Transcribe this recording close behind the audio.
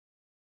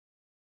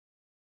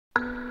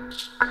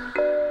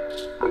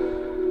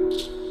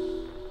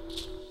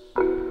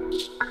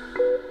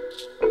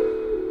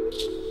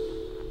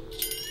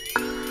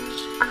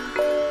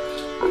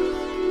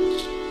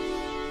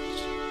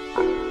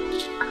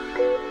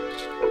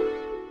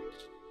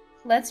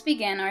Let's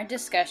begin our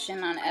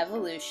discussion on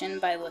evolution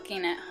by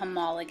looking at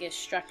homologous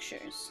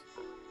structures.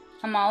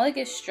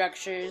 Homologous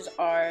structures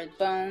are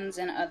bones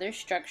and other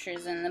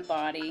structures in the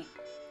body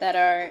that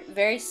are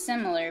very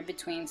similar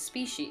between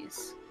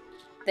species.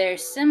 They're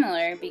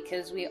similar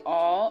because we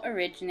all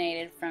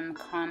originated from a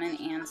common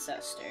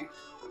ancestor.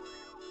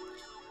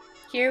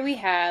 Here we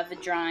have a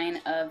drawing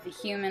of the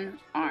human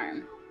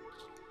arm.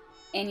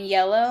 In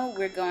yellow,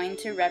 we're going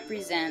to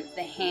represent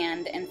the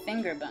hand and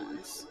finger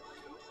bones.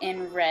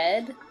 In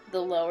red,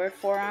 the lower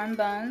forearm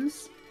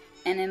bones,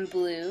 and in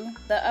blue,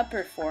 the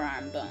upper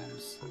forearm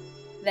bones.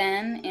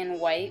 Then, in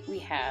white, we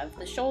have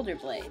the shoulder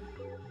blade.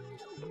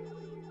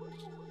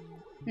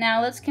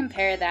 Now let's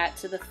compare that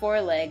to the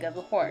foreleg of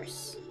a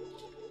horse.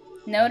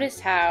 Notice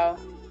how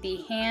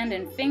the hand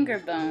and finger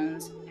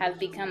bones have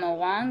become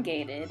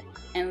elongated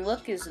and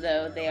look as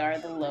though they are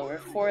the lower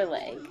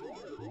foreleg.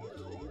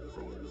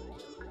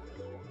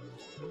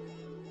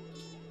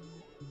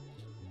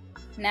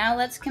 Now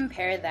let's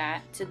compare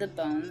that to the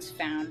bones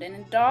found in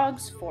a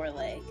dog's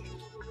foreleg.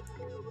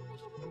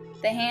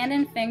 The hand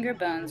and finger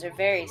bones are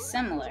very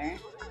similar,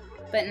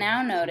 but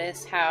now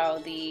notice how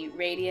the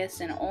radius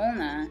and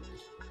ulna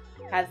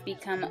have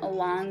become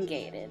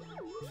elongated.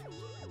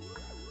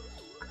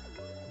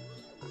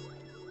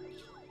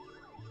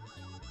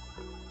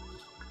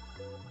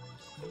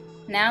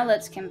 Now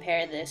let's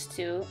compare this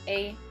to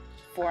a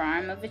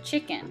forearm of a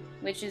chicken,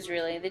 which is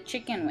really the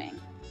chicken wing.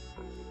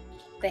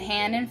 The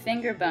hand and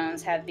finger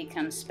bones have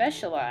become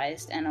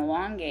specialized and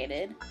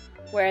elongated,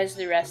 whereas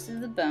the rest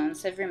of the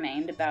bones have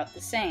remained about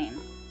the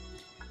same.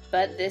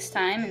 But this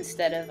time,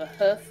 instead of a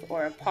hoof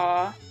or a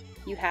paw,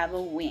 you have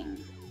a wing.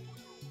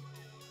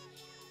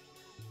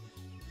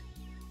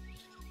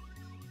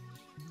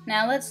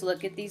 Now let's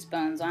look at these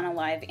bones on a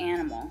live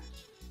animal.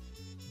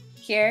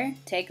 Here,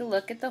 take a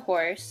look at the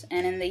horse,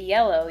 and in the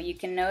yellow you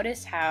can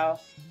notice how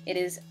it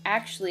is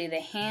actually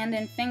the hand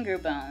and finger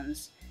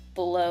bones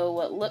below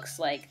what looks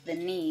like the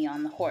knee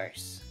on the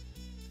horse.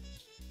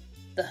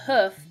 The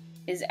hoof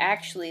is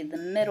actually the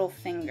middle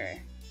finger.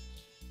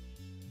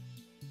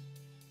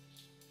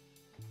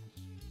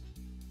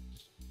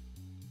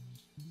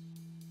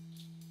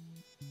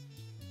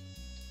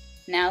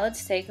 Now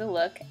let's take a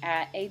look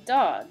at a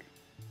dog.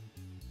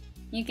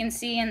 You can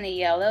see in the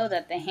yellow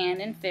that the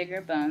hand and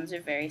finger bones are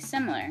very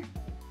similar.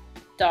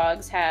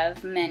 Dogs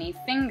have many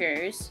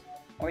fingers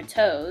or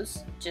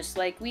toes, just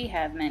like we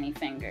have many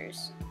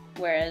fingers,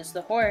 whereas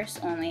the horse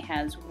only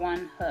has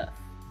one hoof.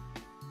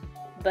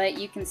 But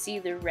you can see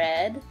the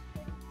red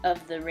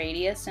of the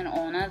radius and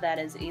ulna that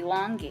is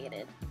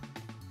elongated.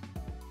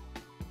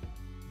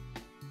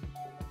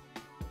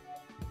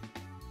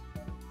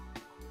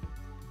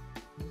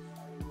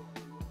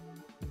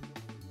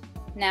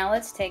 Now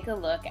let's take a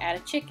look at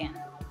a chicken.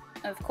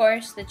 Of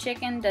course, the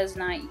chicken does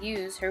not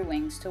use her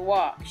wings to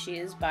walk. She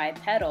is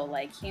bipedal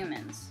like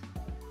humans.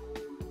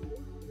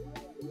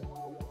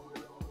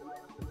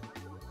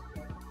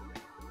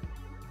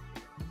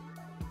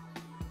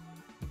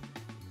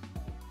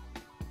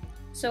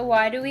 So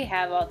why do we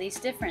have all these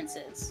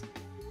differences?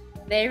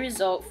 They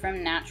result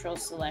from natural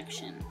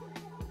selection.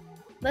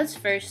 Let's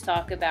first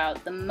talk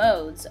about the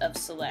modes of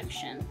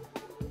selection.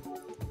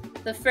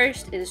 The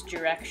first is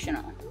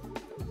directional.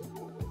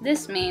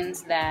 This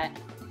means that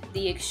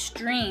the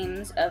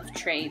extremes of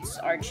traits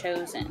are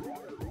chosen,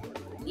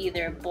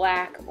 either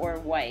black or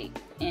white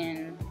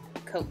in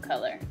coat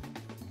color.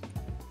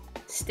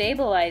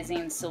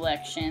 Stabilizing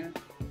selection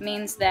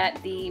means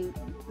that the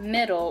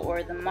middle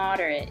or the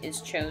moderate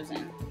is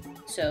chosen,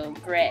 so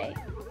gray.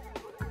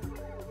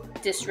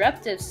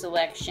 Disruptive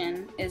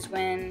selection is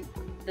when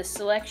the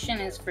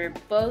selection is for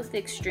both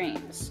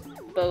extremes,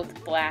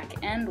 both black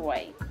and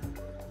white.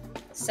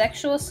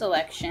 Sexual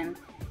selection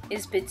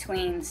is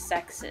between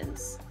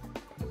sexes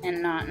and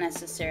not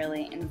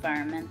necessarily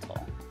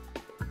environmental.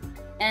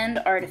 And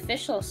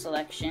artificial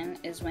selection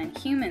is when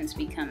humans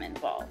become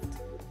involved.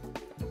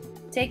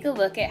 Take a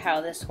look at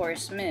how this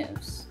horse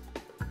moves.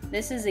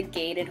 This is a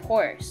gaited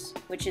horse,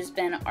 which has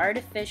been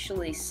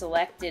artificially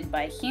selected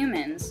by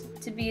humans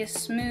to be a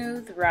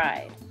smooth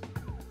ride.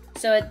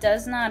 So it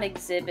does not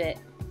exhibit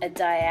a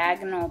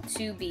diagonal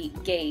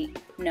 2-beat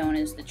gait known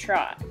as the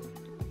trot.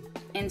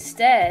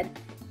 Instead,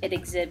 it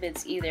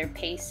exhibits either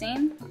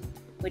pacing,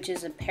 which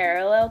is a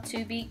parallel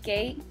 2-beat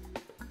gait,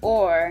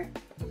 or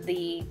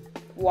the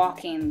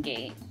walking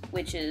gait,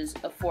 which is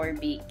a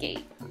 4-beat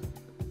gait.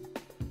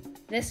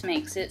 This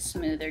makes it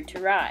smoother to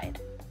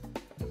ride.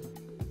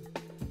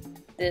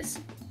 This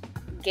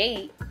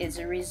gait is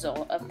a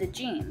result of the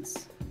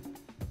genes.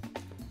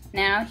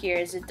 Now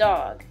here's a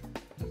dog.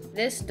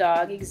 This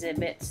dog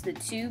exhibits the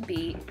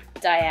 2-beat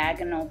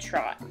diagonal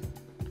trot.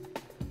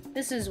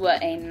 This is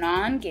what a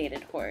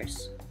non-gaited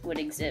horse would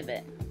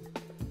exhibit.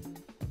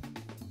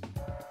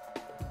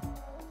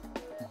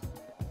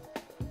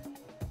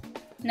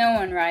 No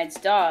one rides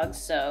dogs,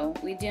 so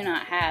we do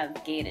not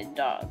have gaited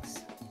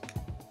dogs.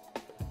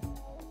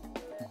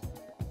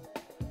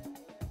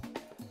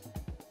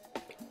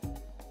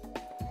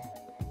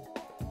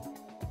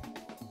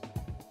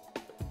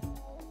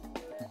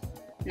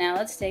 Now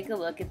let's take a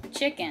look at the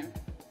chicken.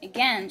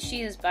 Again,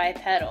 she is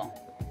bipedal,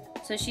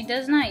 so she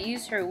does not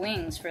use her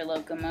wings for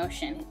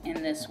locomotion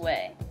in this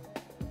way.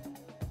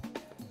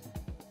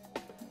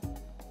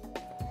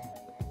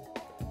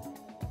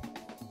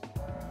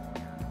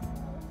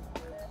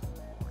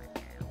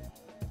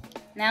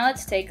 Now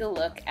let's take a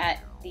look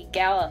at the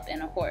gallop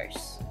in a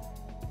horse.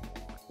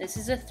 This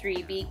is a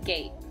 3-beat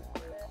gait.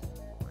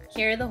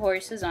 Here the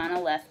horse is on a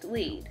left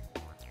lead.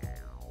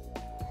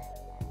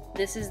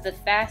 This is the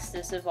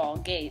fastest of all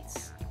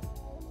gaits.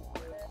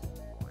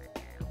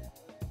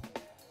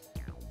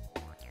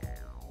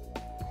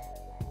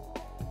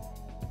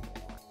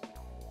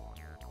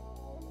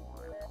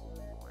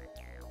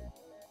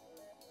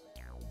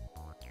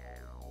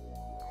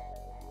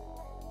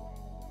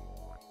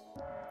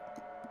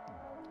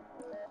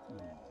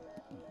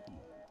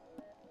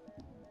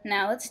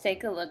 Now let's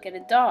take a look at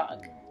a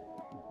dog.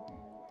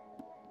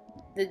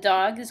 The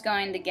dog is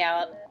going to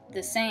gallop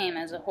the same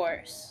as a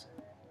horse.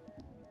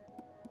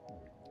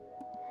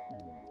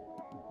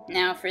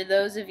 Now for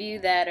those of you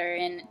that are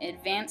in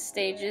advanced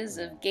stages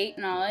of gait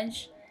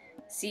knowledge,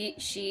 see,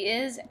 she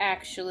is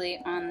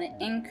actually on the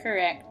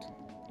incorrect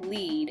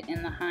lead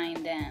in the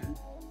hind end.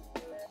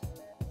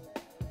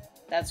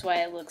 That's why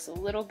it looks a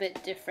little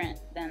bit different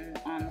than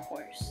on the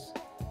horse.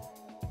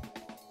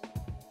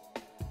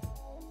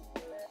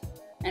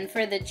 And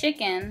for the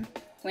chicken,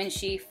 when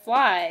she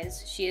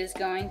flies, she is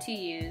going to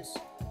use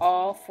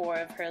all 4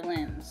 of her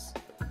limbs.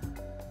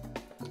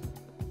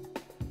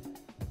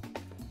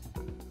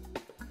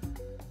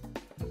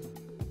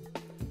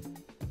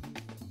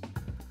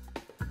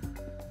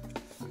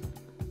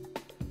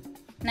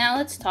 Now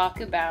let's talk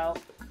about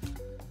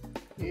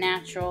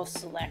natural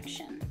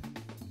selection.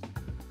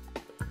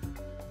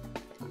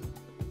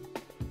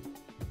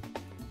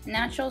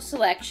 Natural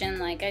selection,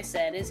 like I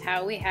said, is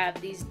how we have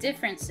these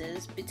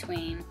differences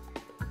between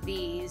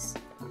these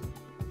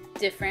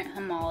different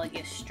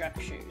homologous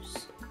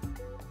structures.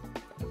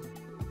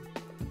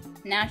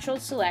 Natural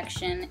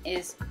selection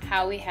is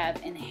how we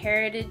have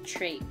inherited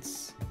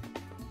traits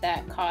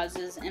that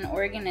causes an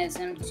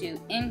organism to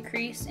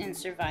increase in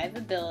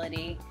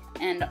survivability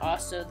and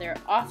also their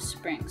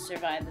offspring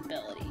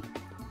survivability.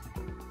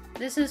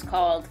 This is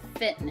called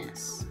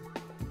fitness.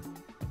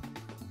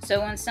 So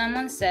when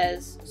someone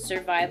says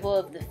survival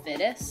of the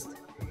fittest,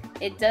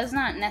 it does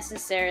not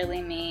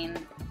necessarily mean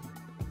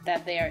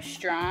that they are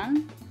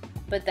strong,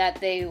 but that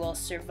they will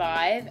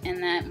survive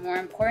and that, more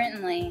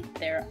importantly,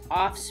 their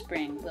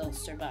offspring will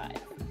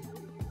survive.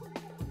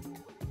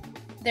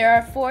 There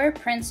are 4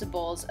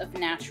 principles of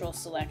natural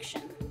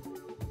selection.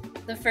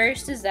 The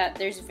first is that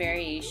there's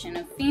variation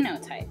of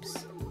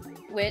phenotypes,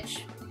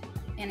 which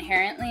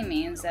inherently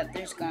means that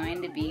there's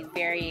going to be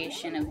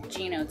variation of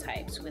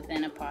genotypes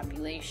within a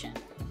population.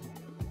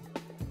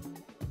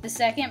 The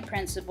second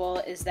principle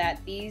is that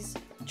these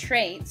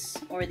traits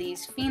or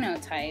these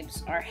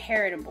phenotypes are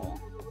heritable,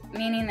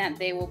 meaning that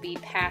they will be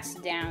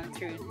passed down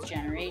through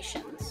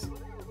generations.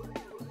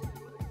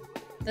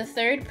 The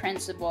third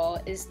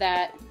principle is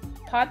that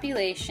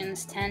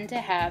populations tend to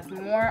have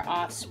more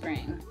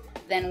offspring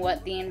than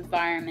what the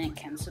environment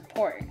can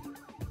support.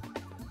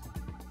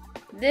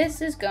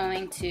 This is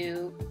going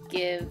to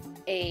give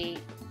a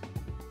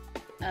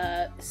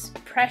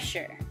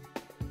pressure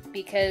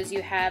because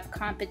you have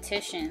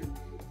competition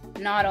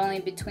not only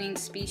between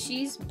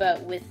species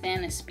but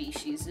within a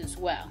species as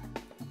well.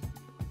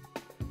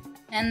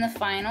 And the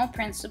final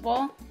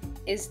principle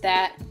is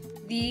that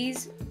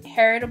these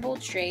heritable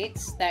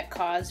traits that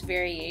cause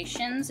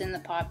variations in the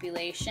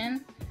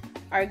population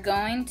are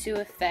going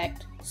to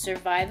affect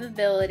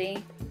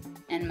survivability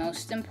and,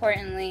 most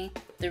importantly,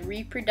 the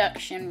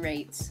reproduction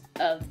rates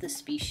of the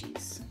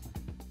species.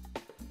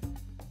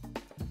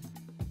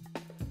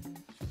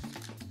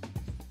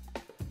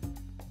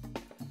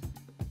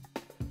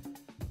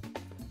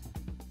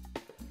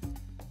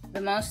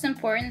 The most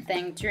important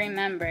thing to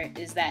remember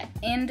is that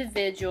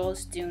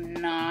individuals do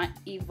not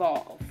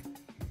evolve,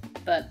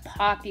 but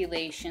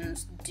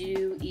populations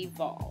do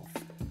evolve.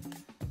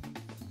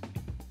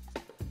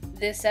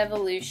 This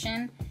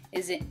evolution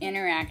is an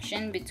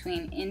interaction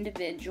between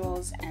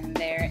individuals and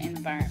their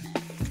environment.